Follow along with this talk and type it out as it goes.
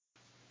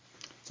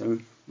So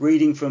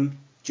reading from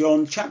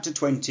John chapter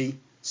 20,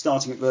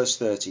 starting at verse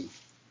 30.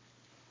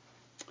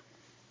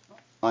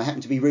 I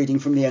happen to be reading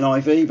from the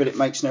NIV, but it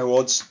makes no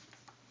odds.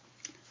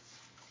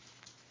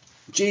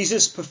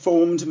 Jesus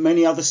performed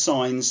many other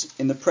signs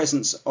in the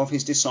presence of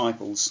his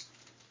disciples,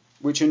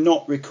 which are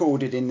not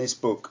recorded in this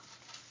book.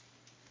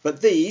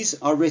 But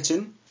these are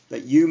written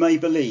that you may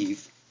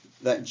believe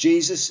that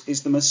Jesus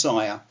is the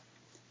Messiah,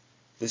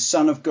 the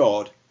Son of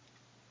God,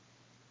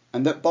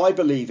 and that by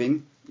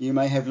believing you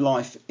may have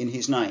life in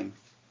his name.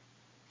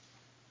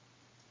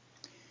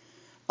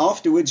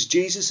 Afterwards,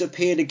 Jesus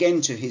appeared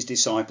again to his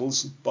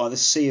disciples by the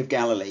Sea of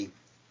Galilee.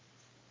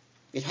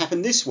 It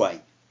happened this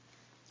way.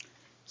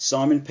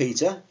 Simon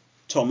Peter,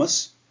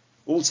 Thomas,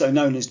 also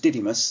known as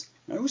Didymus,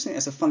 I always think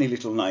that's a funny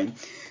little name,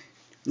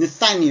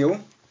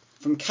 Nathanael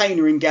from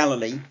Cana in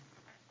Galilee,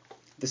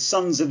 the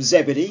sons of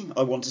Zebedee,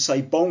 I want to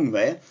say Bong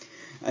there,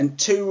 and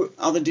two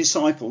other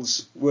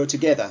disciples were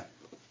together.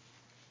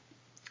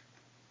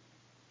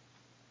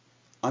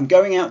 I'm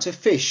going out to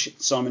fish,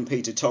 Simon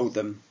Peter told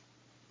them.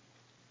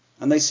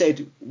 And they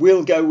said,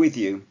 we'll go with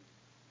you.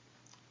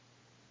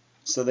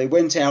 So they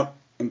went out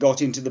and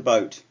got into the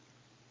boat.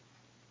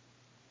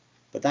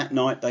 But that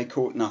night they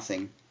caught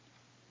nothing.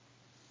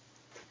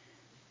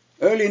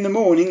 Early in the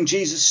morning,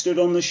 Jesus stood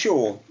on the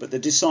shore, but the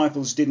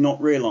disciples did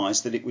not realise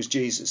that it was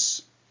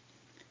Jesus.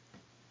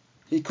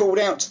 He called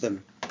out to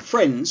them,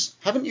 friends,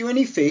 haven't you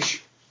any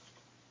fish?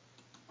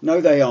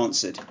 No, they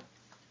answered.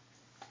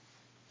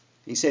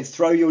 He said,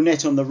 throw your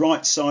net on the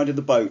right side of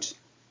the boat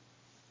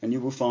and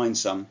you will find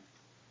some.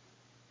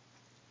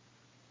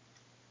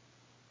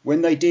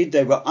 When they did,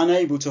 they were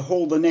unable to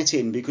haul the net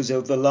in because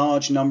of the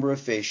large number of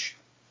fish.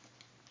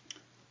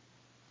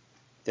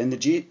 Then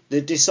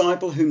the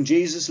disciple whom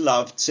Jesus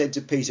loved said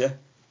to Peter,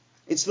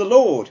 it's the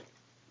Lord.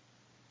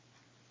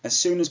 As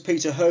soon as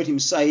Peter heard him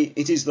say,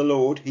 it is the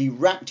Lord, he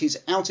wrapped his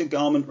outer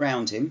garment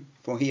round him,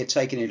 for he had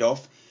taken it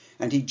off,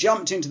 and he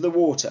jumped into the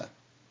water.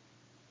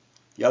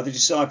 The other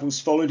disciples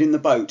followed in the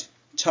boat,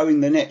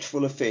 towing the net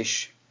full of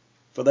fish,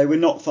 for they were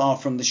not far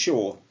from the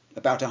shore,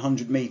 about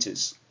 100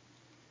 metres.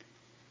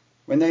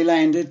 When they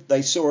landed,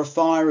 they saw a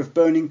fire of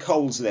burning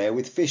coals there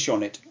with fish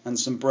on it and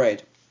some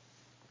bread.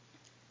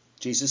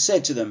 Jesus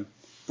said to them,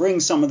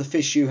 bring some of the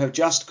fish you have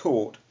just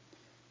caught.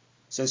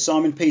 So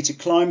Simon Peter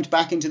climbed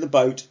back into the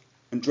boat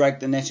and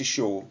dragged the net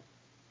ashore.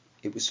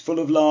 It was full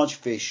of large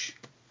fish,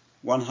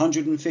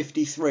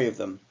 153 of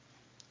them.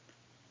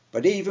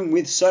 But even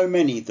with so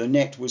many, the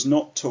net was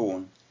not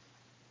torn.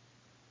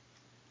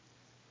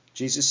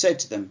 Jesus said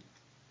to them,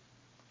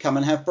 come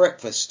and have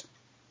breakfast.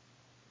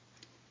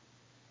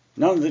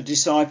 None of the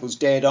disciples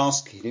dared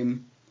ask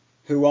him,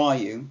 who are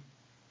you?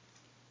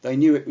 They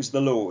knew it was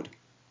the Lord.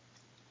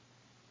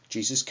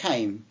 Jesus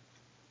came,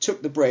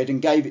 took the bread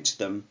and gave it to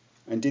them,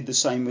 and did the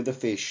same with the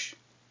fish.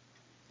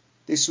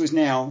 This was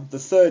now the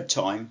third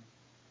time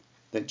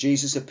that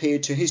Jesus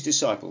appeared to his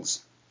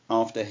disciples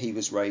after he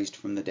was raised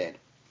from the dead.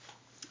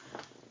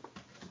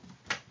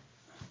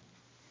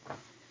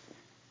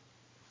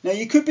 Now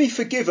you could be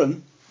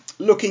forgiven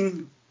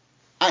looking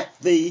at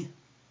the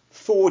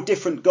 4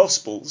 different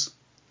Gospels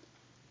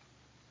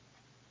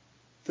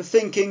for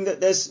thinking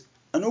that there's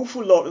an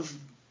awful lot of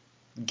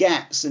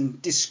gaps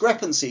and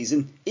discrepancies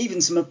and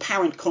even some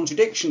apparent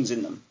contradictions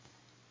in them.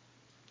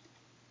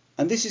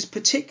 And this is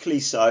particularly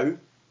so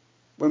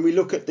when we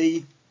look at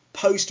the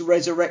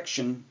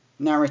post-resurrection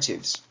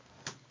narratives,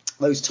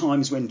 those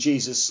times when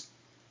Jesus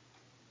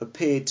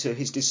appeared to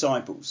his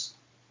disciples.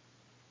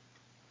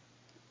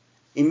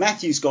 In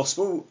Matthew's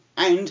Gospel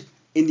and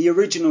in the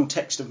original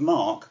text of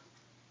Mark,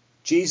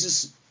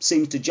 Jesus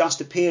seems to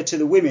just appear to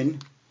the women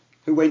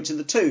who went to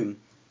the tomb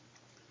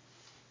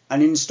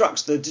and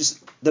instructs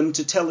them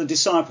to tell the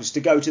disciples to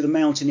go to the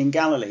mountain in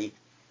Galilee.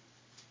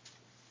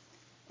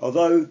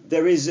 Although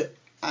there is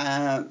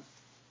an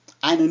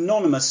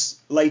anonymous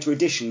later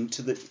addition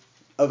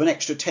of an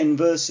extra 10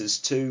 verses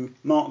to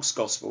Mark's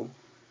Gospel,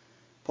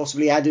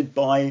 possibly added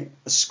by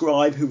a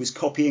scribe who was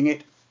copying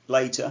it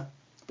later,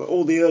 but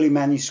all the early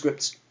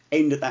manuscripts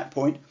end at that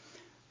point.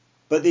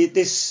 But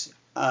this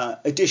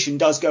edition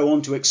does go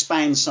on to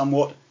expand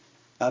somewhat,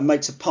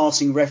 makes a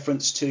passing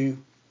reference to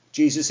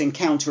Jesus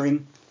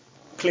encountering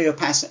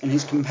Cleopas and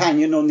his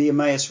companion on the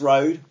Emmaus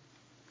Road,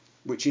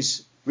 which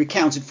is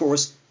recounted for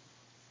us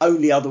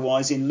only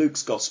otherwise in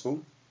Luke's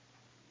Gospel.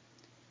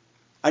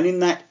 And in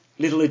that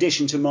little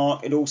addition to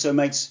Mark, it also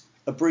makes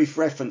a brief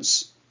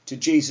reference to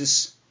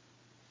Jesus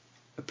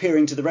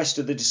appearing to the rest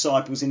of the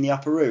disciples in the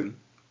upper room,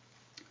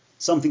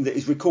 something that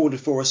is recorded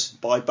for us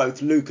by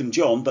both Luke and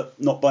John, but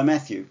not by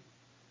Matthew.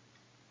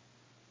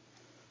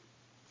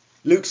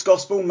 Luke's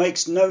Gospel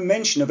makes no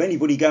mention of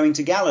anybody going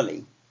to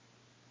Galilee.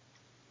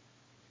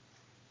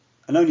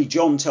 And only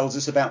John tells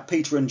us about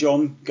Peter and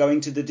John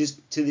going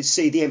to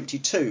see the empty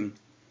tomb,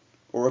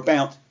 or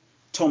about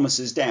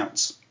Thomas's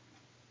doubts.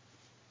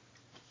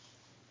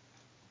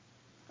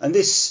 And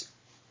this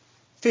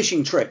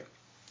fishing trip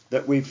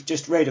that we've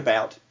just read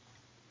about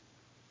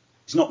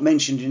is not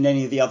mentioned in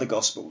any of the other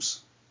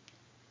Gospels,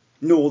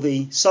 nor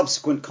the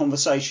subsequent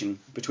conversation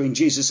between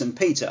Jesus and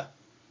Peter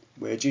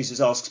where Jesus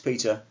asks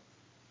Peter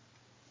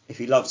if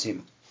he loves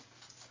him.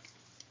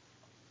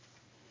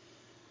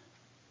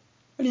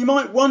 And you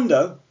might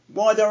wonder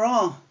why there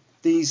are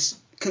these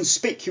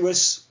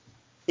conspicuous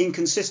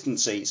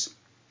inconsistencies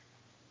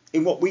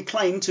in what we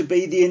claim to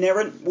be the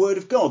inerrant word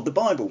of God, the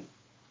Bible.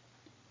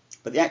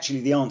 But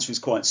actually the answer is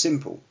quite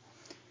simple.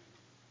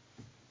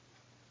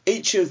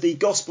 Each of the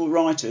gospel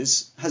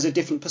writers has a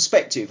different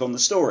perspective on the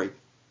story.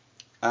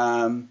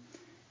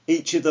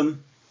 Each of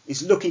them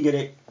is looking at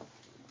it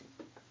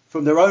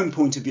from their own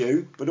point of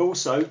view, but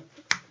also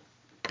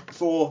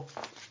for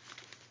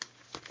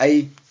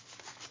a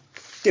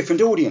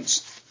different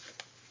audience.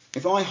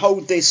 If I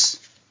hold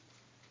this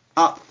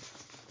up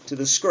to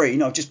the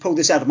screen, I've just pulled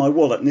this out of my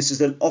wallet, and this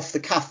is an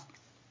off-the-cuff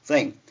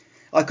thing.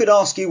 I could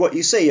ask you what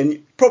you see,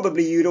 and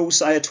probably you'd all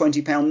say a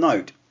 £20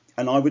 note,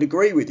 and I would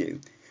agree with you.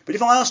 But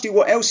if I asked you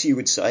what else you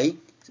would say,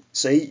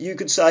 you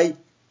could say,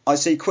 I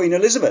see Queen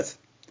Elizabeth.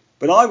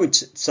 But I would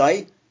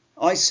say,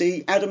 I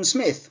see Adam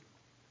Smith.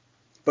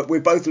 But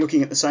we're both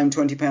looking at the same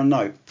 £20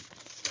 note.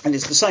 And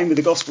it's the same with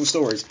the gospel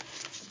stories.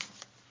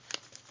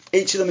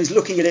 Each of them is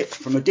looking at it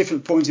from a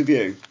different point of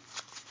view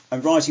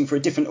and writing for a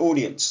different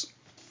audience.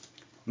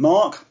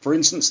 Mark, for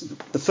instance,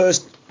 the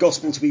first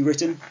gospel to be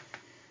written,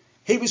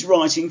 he was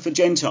writing for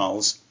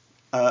Gentiles,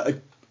 a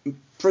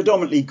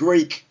predominantly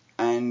Greek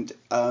and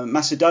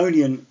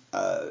Macedonian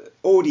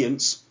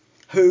audience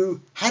who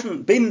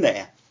hadn't been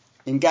there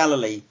in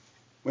Galilee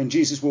when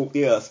Jesus walked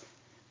the earth.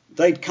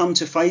 They'd come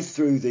to faith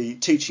through the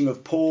teaching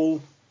of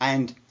Paul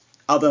and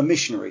other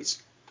missionaries,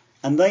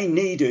 and they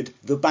needed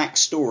the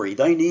backstory.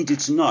 They needed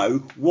to know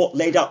what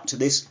led up to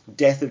this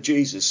death of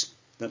Jesus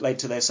that led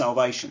to their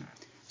salvation.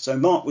 So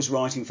Mark was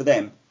writing for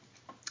them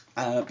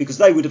because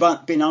they would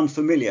have been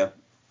unfamiliar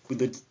with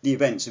the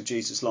events of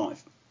Jesus'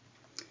 life.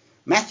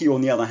 Matthew, on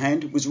the other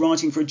hand, was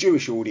writing for a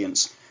Jewish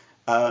audience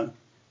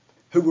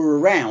who were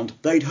around.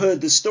 They'd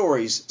heard the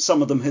stories.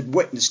 Some of them had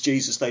witnessed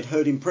Jesus. They'd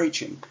heard him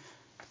preaching.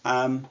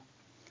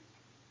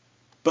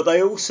 But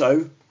they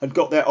also had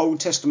got their Old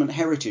Testament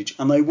heritage,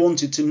 and they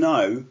wanted to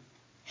know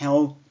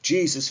how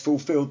Jesus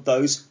fulfilled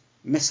those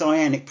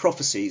messianic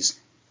prophecies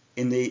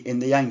in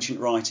the ancient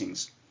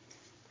writings.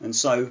 And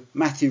so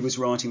Matthew was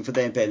writing for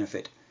their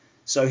benefit.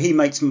 So he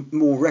makes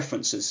more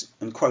references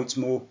and quotes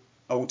more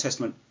Old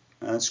Testament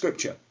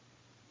scripture.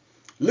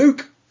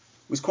 Luke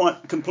was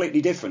quite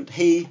completely different.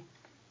 He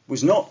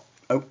was not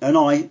an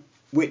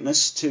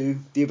eyewitness to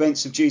the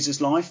events of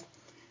Jesus' life.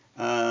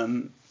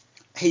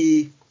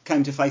 He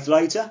came to faith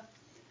later,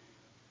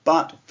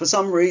 but for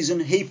some reason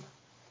he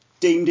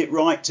deemed it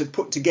right to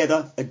put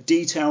together a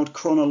detailed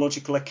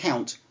chronological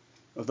account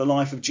of the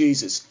life of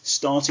Jesus,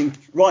 starting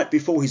right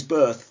before his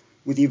birth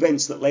with the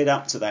events that led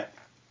up to that.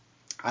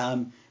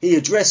 He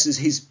addresses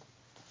his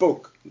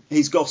book,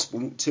 his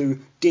gospel, to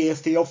Dear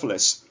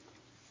Theophilus.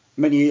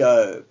 Many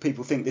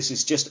people think this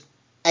is just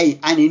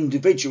an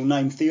individual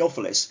named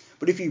Theophilus.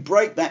 But if you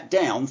break that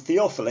down,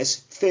 Theophilus,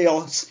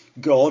 Theos,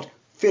 God,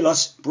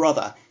 Philos,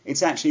 brother.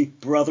 It's actually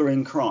brother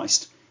in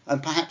Christ.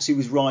 And perhaps he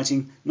was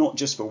writing not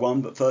just for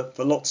one, but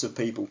for lots of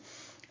people,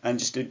 and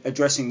just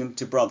addressing them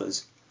to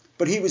brothers.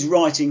 But he was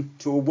writing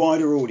to a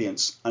wider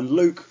audience. And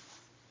Luke,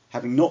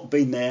 having not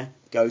been there,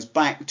 goes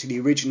back to the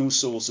original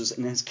sources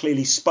and has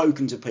clearly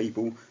spoken to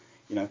people.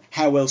 You know,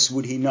 how else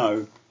would he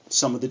know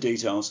some of the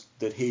details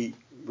that he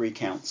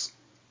recounts?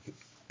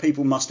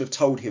 People must have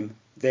told him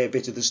their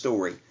bit of the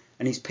story,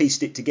 and he's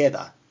pieced it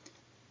together.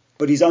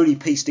 But he's only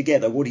pieced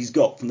together what he's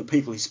got from the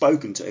people he's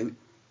spoken to,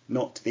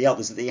 not the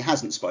others that he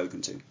hasn't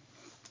spoken to.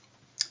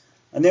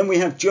 And then we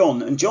have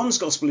John, and John's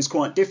gospel is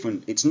quite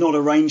different. It's not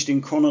arranged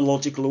in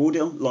chronological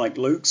order like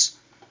Luke's.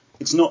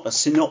 It's not a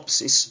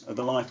synopsis of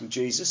the life of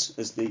Jesus,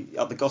 as the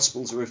other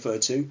gospels are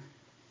referred to.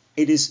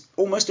 It is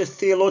almost a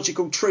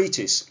theological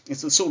treatise.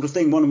 It's the sort of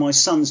thing one of my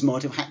sons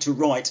might have had to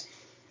write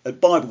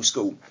at Bible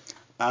school.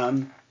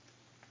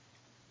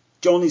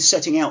 John is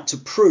setting out to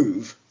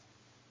prove,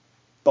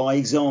 by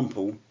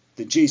example,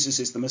 that Jesus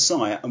is the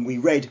Messiah. And we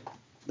read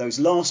those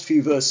last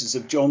few verses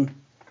of John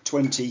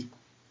 20,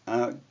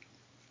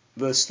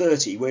 verse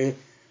 30, where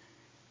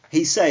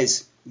he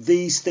says,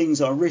 these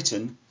things are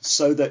written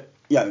so that,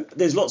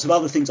 there's lots of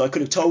other things I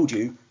could have told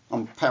you.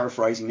 I'm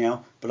paraphrasing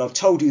now, but I've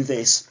told you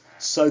this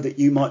so that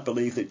you might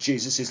believe that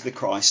Jesus is the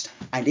Christ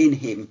and in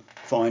him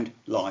find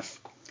life.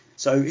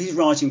 So he's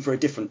writing for a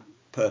different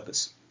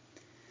purpose.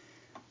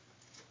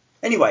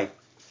 Anyway,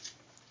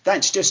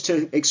 that's just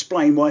to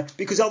explain why,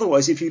 because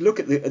otherwise if you look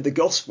at the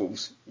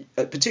Gospels,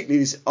 particularly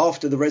this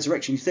after the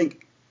resurrection, you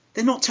think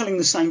they're not telling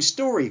the same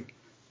story.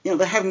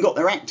 They haven't got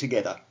their act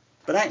together.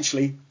 But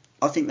actually,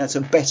 I think that's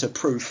a better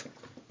proof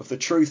of the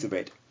truth of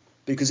it.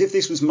 Because if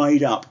this was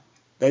made up,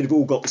 they'd have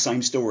all got the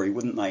same story,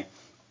 wouldn't they?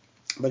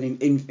 But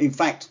in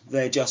fact,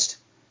 they're just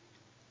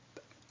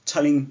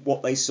telling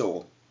what they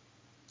saw.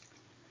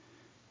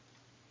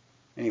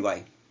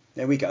 Anyway,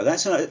 there we go.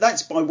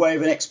 That's by way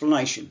of an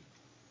explanation.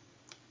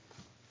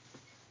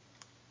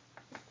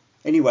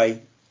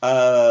 Anyway,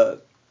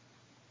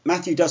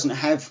 Matthew doesn't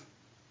have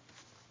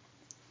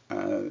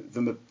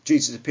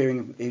Jesus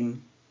appearing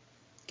in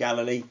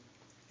Galilee.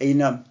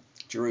 in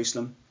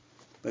Jerusalem,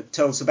 but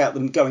tells about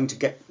them going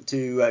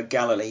to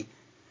Galilee.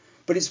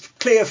 But it's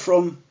clear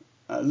from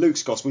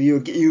Luke's Gospel,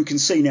 you can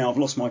see now, I've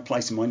lost my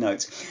place in my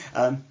notes,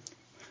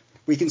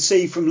 we can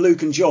see from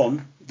Luke and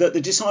John that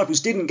the disciples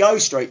didn't go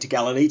straight to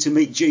Galilee to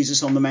meet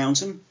Jesus on the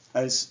mountain,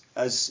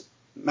 as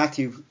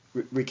Matthew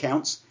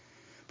recounts,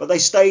 but they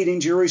stayed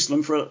in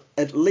Jerusalem for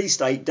at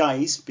least 8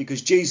 days,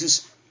 because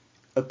Jesus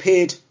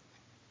appeared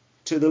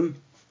to them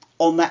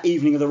on that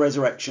evening of the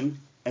resurrection,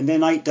 and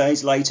then 8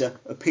 days later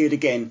appeared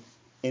again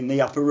in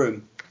the upper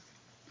room.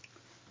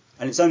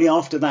 And it's only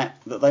after that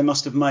they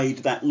must have made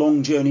that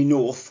long journey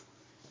north.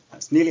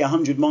 That's nearly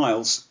 100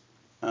 miles,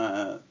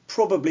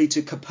 probably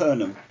to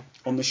Capernaum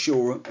on the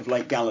shore of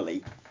Lake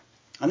Galilee.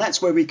 And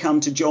that's where we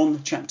come to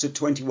John chapter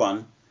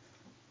 21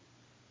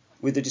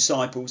 with the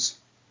disciples.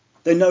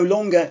 They're no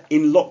longer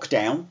in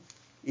lockdown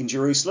in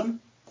Jerusalem,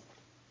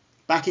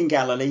 back in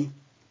Galilee,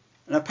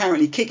 and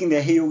apparently kicking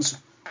their heels,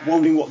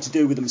 wondering what to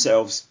do with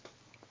themselves.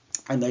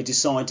 And they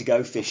decide to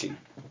go fishing.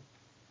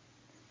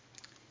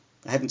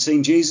 They hadn't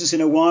seen Jesus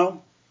in a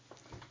while.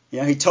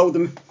 He told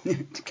them,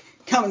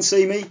 come and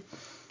see me.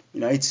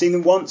 He'd seen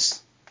them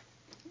once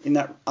in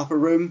that upper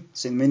room,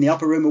 seen them in the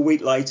upper room a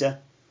week later.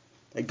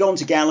 They'd gone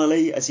to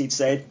Galilee, as he'd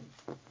said.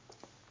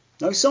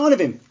 No sign of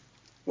him.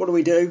 What do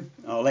we do?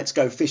 Oh, let's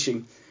go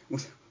fishing.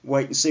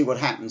 Wait and see what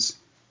happens.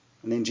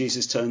 And then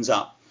Jesus turns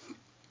up.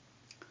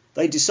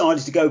 They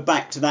decided to go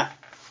back to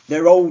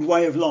their old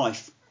way of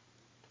life,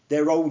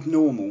 their old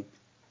normal.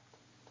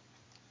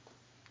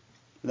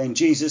 Then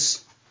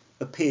Jesus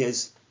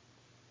appears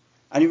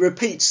and he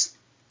repeats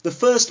the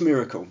first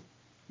miracle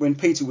when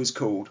Peter was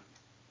called,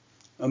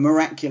 a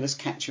miraculous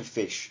catch of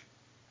fish.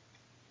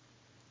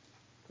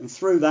 And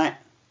through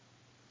that,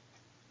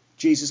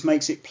 Jesus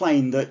makes it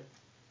plain that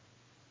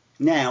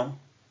now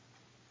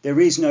there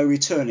is no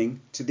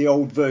returning to the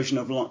old version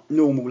of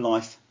normal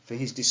life for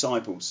his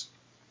disciples.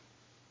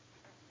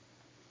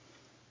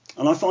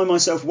 And I find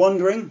myself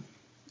wondering,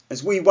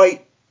 as we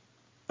wait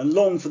and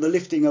long for the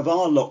lifting of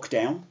our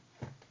lockdown,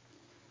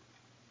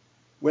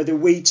 whether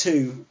we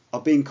too are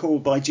being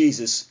called by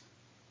Jesus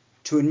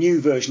to a new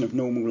version of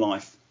normal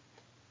life.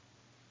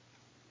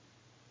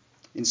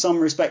 In some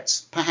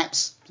respects,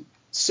 perhaps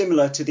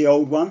similar to the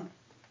old one,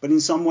 but in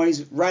some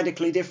ways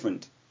radically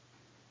different.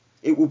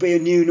 It will be a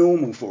new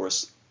normal for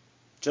us,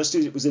 just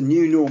as it was a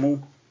new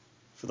normal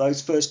for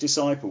those first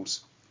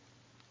disciples.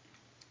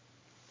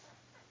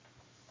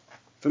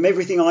 From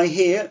everything I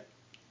hear,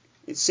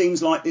 it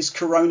seems like this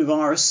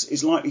coronavirus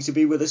is likely to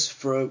be with us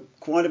for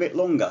quite a bit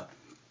longer.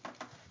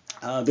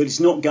 That it's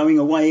not going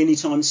away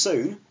anytime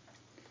soon,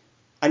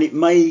 and it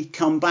may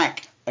come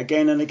back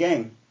again and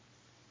again,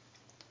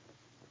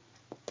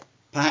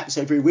 perhaps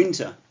every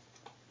winter.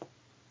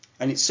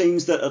 And it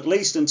seems that at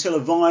least until a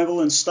viable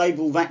and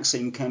stable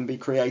vaccine can be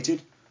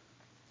created,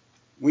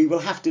 we will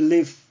have to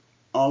live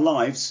our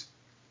lives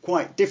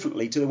quite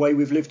differently to the way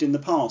we've lived in the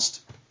past,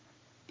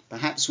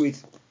 perhaps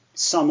with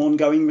some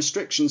ongoing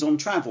restrictions on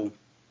travel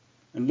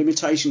and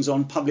limitations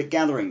on public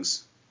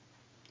gatherings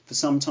for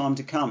some time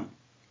to come.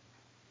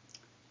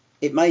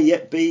 It may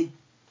yet be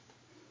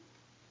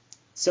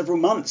several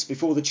months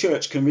before the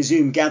church can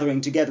resume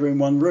gathering together in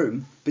one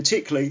room,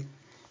 particularly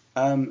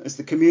as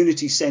the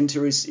community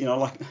centre is,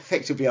 like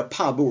effectively a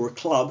pub or a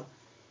club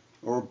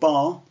or a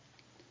bar,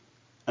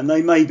 and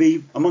they may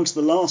be amongst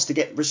the last to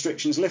get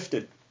restrictions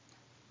lifted.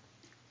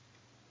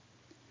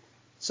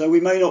 So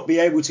we may not be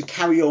able to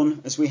carry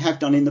on as we have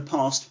done in the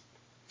past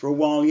for a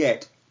while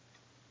yet.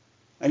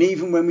 And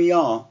even when we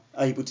are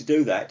able to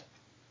do that,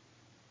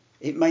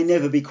 it may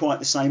never be quite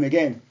the same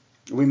again.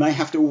 We may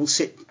have to all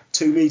sit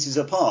 2 metres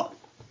apart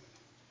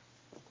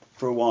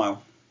for a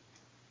while.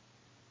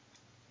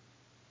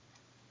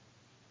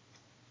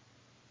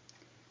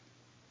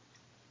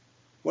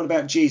 What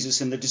about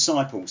Jesus and the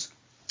disciples?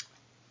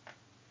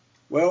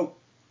 Well,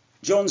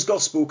 John's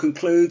Gospel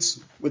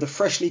concludes with a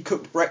freshly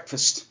cooked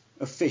breakfast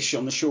of fish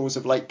on the shores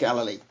of Lake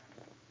Galilee.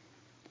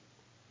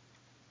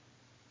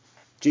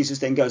 Jesus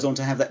then goes on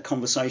to have that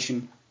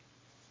conversation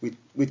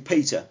with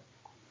Peter,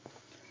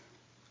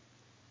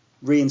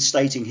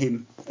 reinstating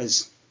him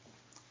as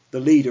the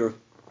leader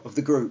of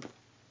the group.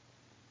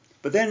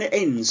 But then it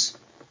ends.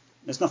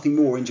 There's nothing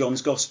more in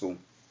John's Gospel.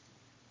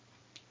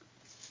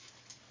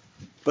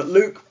 But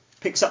Luke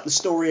picks up the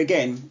story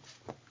again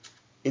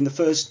in the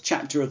first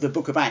chapter of the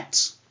book of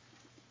Acts.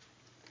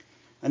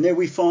 And there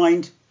we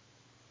find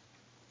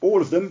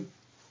all of them,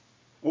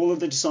 all of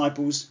the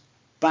disciples,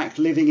 back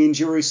living in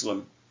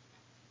Jerusalem.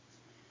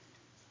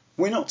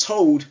 We're not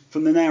told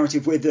from the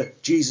narrative whether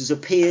Jesus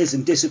appears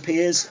and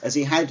disappears as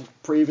he had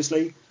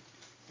previously,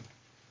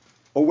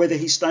 or whether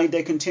he stayed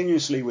there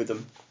continuously with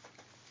them.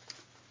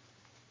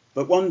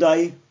 But one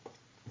day,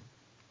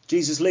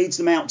 Jesus leads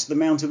them out to the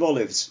Mount of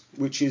Olives,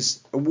 which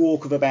is a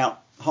walk of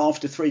about 1/2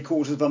 to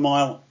 3/4 of a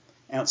mile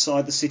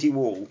outside the city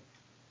wall.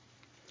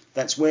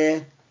 That's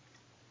where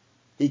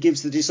he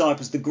gives the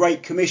disciples the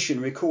Great Commission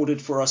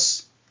recorded for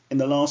us in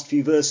the last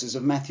few verses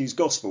of Matthew's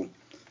Gospel,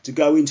 to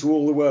go into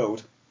all the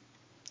world,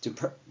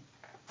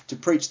 to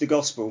preach the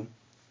gospel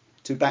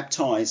to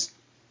baptize,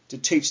 to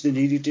teach the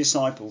new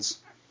disciples,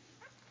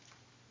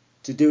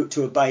 to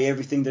obey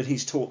everything that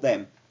he's taught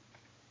them.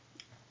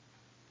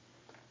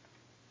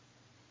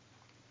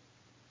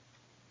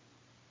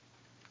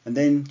 And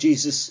then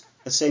Jesus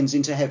ascends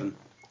into heaven.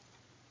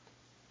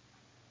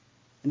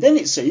 And then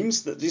it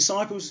seems that the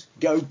disciples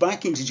go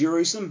back into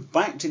Jerusalem,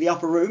 back to the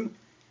upper room,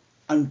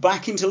 and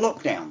back into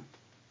lockdown.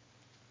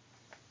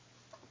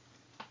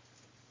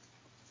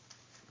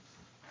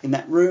 In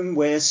that room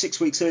where 6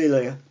 weeks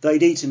earlier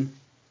they'd eaten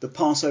the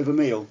Passover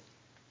meal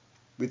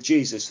with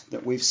Jesus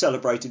that we've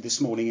celebrated this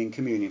morning in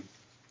communion.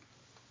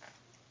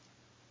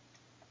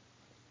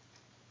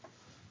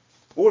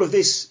 All of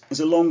this is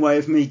a long way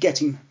of me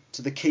getting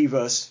to the key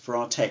verse for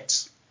our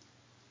text.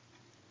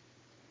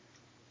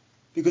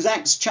 Because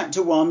Acts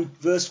chapter 1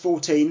 verse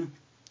 14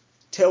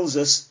 tells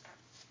us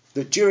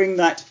that during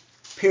that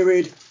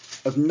period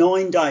of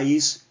 9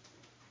 days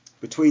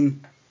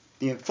between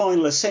the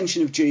final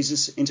ascension of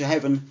Jesus into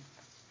heaven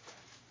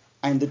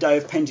and the day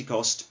of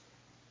Pentecost,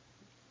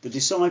 the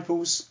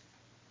disciples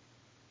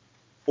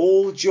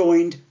all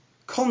joined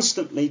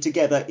constantly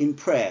together in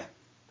prayer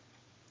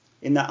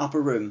in that upper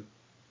room,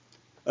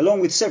 along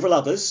with several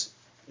others,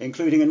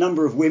 including a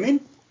number of women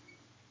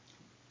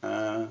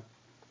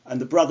and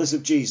the brothers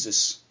of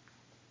Jesus.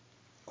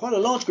 Quite a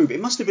large group.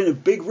 It must have been a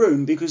big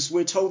room because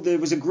we're told there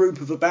was a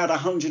group of about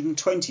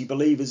 120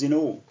 believers in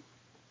all.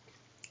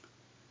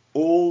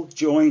 All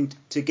joined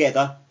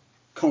together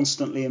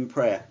constantly in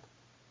prayer.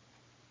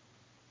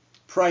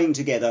 Praying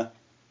together,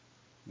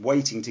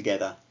 waiting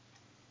together,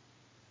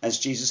 as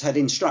Jesus had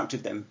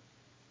instructed them,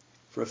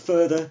 for a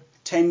further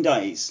 10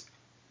 days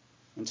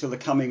until the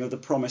coming of the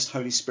promised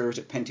Holy Spirit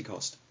at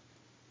Pentecost.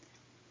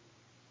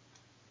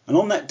 And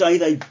on that day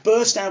they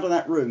burst out of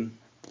that room,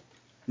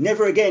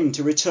 never again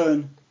to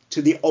return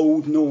to the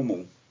old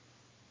normal.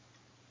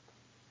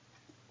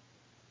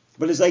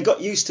 But as they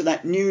got used to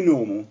that new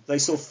normal, they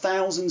saw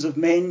thousands of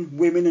men,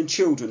 women and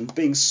children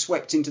being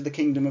swept into the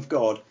kingdom of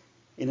God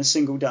in a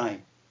single day.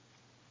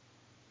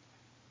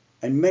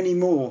 And many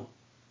more,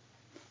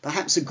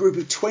 perhaps a group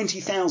of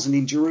 20,000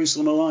 in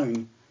Jerusalem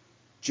alone,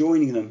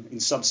 joining them in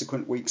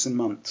subsequent weeks and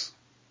months.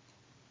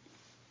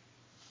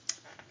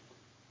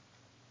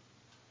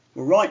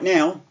 Well, right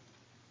now,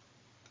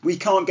 we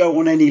can't go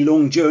on any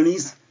long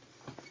journeys,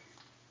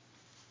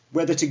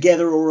 whether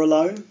together or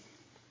alone.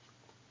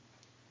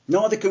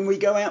 Neither can we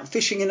go out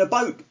fishing in a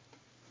boat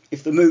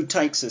if the mood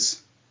takes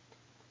us.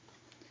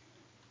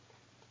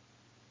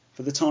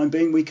 For the time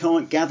being, we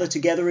can't gather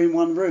together in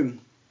one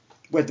room,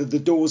 whether the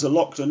doors are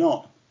locked or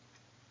not.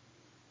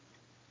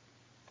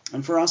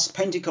 And for us,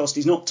 Pentecost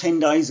is not 10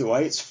 days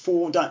away, it's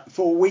 4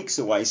 weeks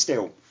away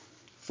still,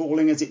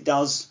 falling as it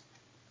does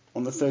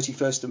on the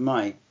 31st of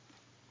May.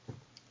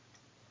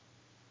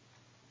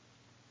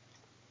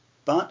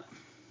 But,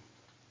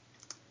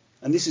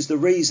 and this is the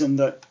reason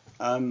that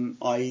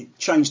I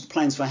changed the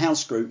plans for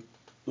house group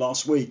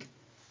last week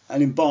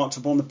and embarked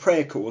upon the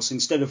prayer course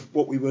instead of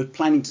what we were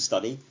planning to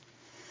study,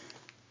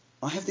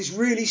 I have this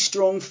really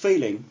strong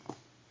feeling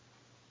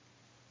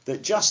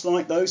that just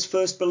like those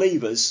first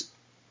believers,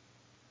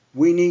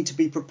 we need to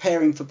be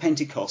preparing for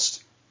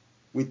Pentecost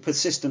with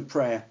persistent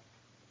prayer.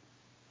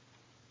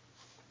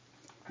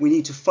 We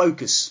need to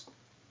focus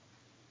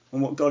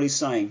on what God is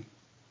saying,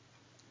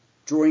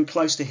 drawing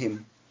close to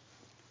him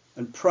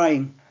and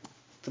praying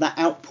for that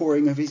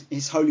outpouring of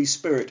his Holy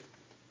Spirit,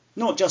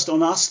 not just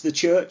on us, the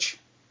church,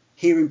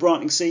 here in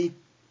Brightlingsea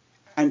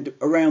and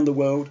around the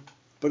world,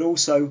 but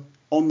also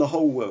on the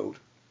whole world.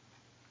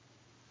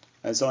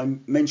 As I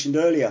mentioned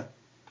earlier,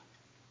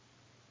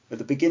 at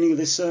the beginning of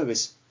this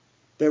service,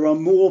 there are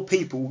more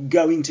people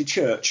going to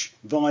church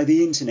via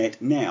the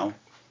internet now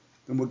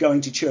than were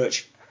going to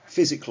church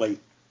physically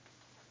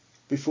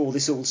before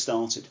this all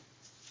started.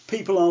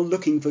 People are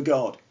looking for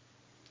God.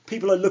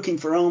 People are looking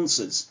for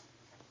answers.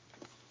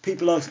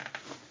 People are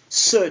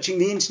searching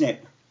the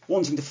internet,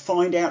 wanting to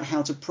find out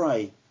how to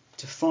pray,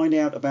 to find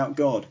out about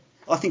God.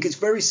 I think it's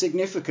very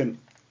significant,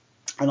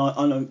 and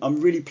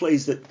I'm really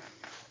pleased that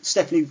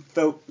Stephanie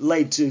felt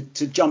led to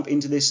jump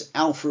into this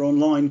Alpha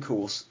Online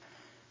course.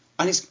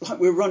 And it's like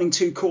we're running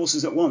 2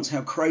 courses at once.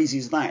 How crazy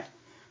is that?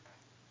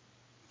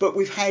 But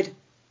we've had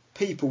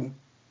people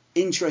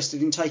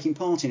interested in taking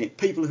part in it,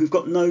 people who've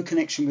got no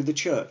connection with the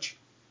church.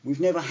 We've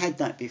never had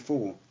that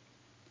before,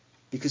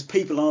 because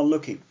people are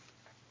looking.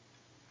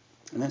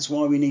 And that's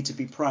why we need to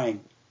be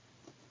praying.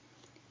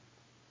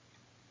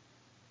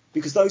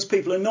 Because those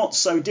people are not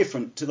so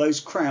different to those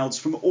crowds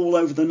from all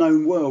over the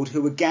known world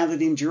who were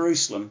gathered in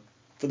Jerusalem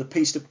for the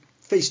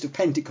Feast of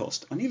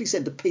Pentecost. I nearly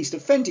said the Feast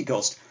of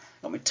Pentecost.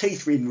 Got my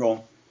teeth reading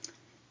wrong.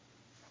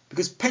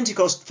 Because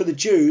Pentecost for the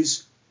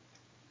Jews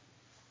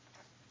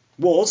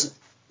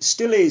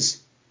still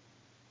is,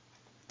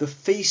 the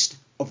feast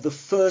of the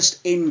first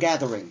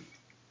ingathering,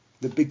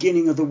 the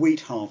beginning of the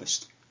wheat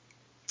harvest.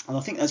 And I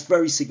think that's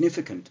very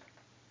significant.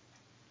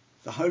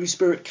 The Holy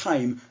Spirit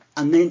came,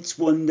 and that's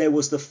when there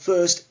was the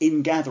first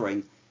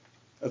ingathering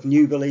of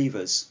new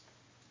believers.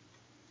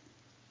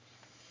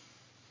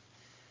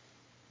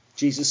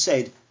 Jesus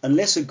said,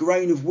 unless a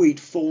grain of wheat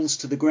falls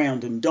to the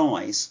ground and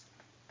dies,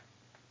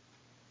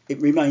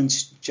 it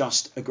remains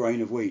just a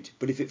grain of wheat.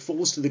 But if it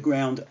falls to the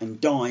ground and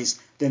dies,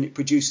 then it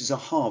produces a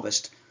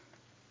harvest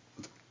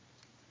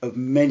of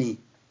many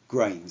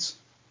grains.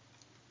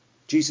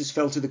 Jesus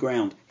fell to the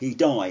ground. He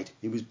died.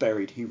 He was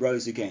buried. He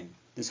rose again.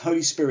 This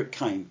Holy Spirit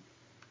came.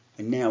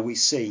 And now we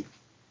see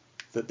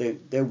that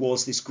there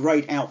was this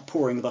great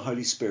outpouring of the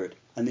Holy Spirit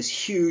and this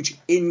huge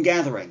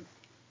ingathering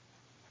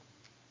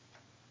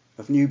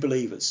of new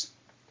believers.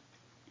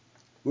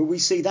 Will we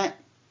see that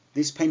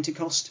this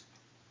Pentecost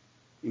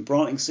in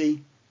Brightlingsea,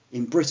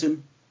 in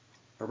Britain,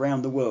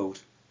 around the world?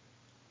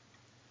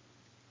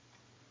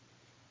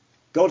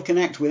 God can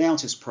act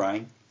without us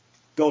praying.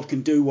 God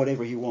can do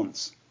whatever he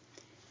wants.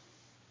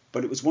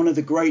 But it was one of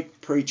the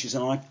great preachers,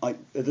 and I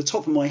at the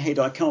top of my head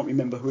I can't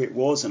remember who it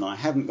was, and I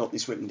haven't got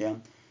this written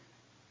down.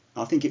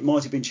 I think it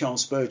might have been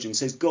Charles Spurgeon,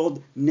 says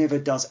God never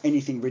does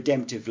anything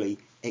redemptively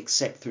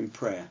except through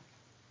prayer.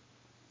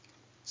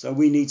 So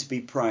we need to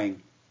be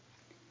praying.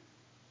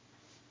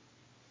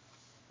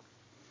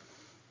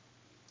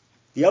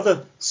 The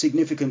other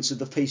significance of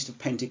the Feast of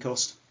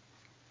Pentecost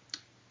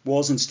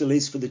was and still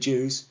is for the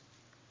Jews,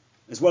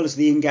 as well as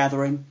the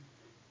ingathering,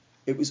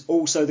 it was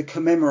also the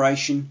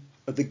commemoration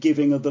of the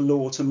giving of the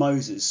law to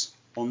Moses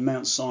on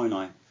Mount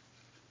Sinai,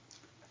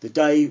 the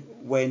day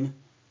when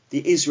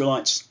the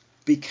Israelites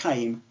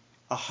became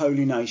a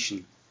holy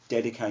nation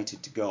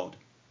dedicated to God.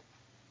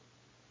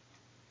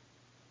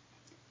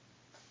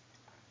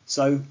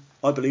 So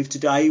I believe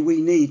today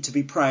we need to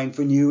be praying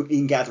for a new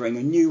ingathering,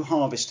 a new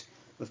harvest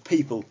of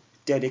people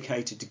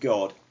dedicated to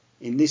God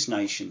in this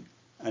nation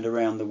and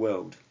around the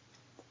world.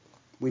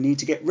 We need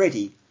to get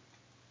ready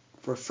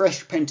for a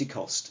fresh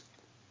Pentecost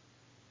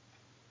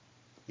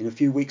in a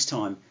few weeks'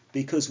 time,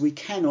 because we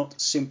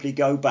cannot simply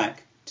go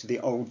back to the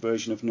old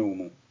version of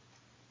normal.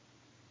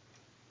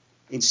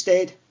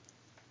 Instead,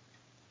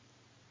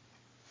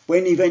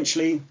 when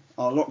eventually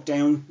our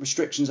lockdown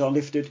restrictions are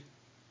lifted,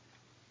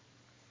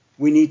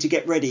 we need to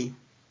get ready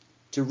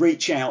to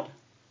reach out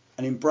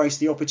and embrace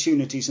the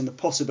opportunities and the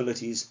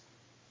possibilities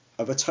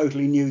of a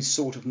totally new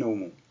sort of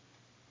normal.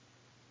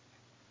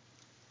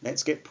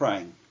 Let's get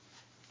praying.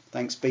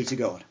 Thanks be to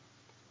God.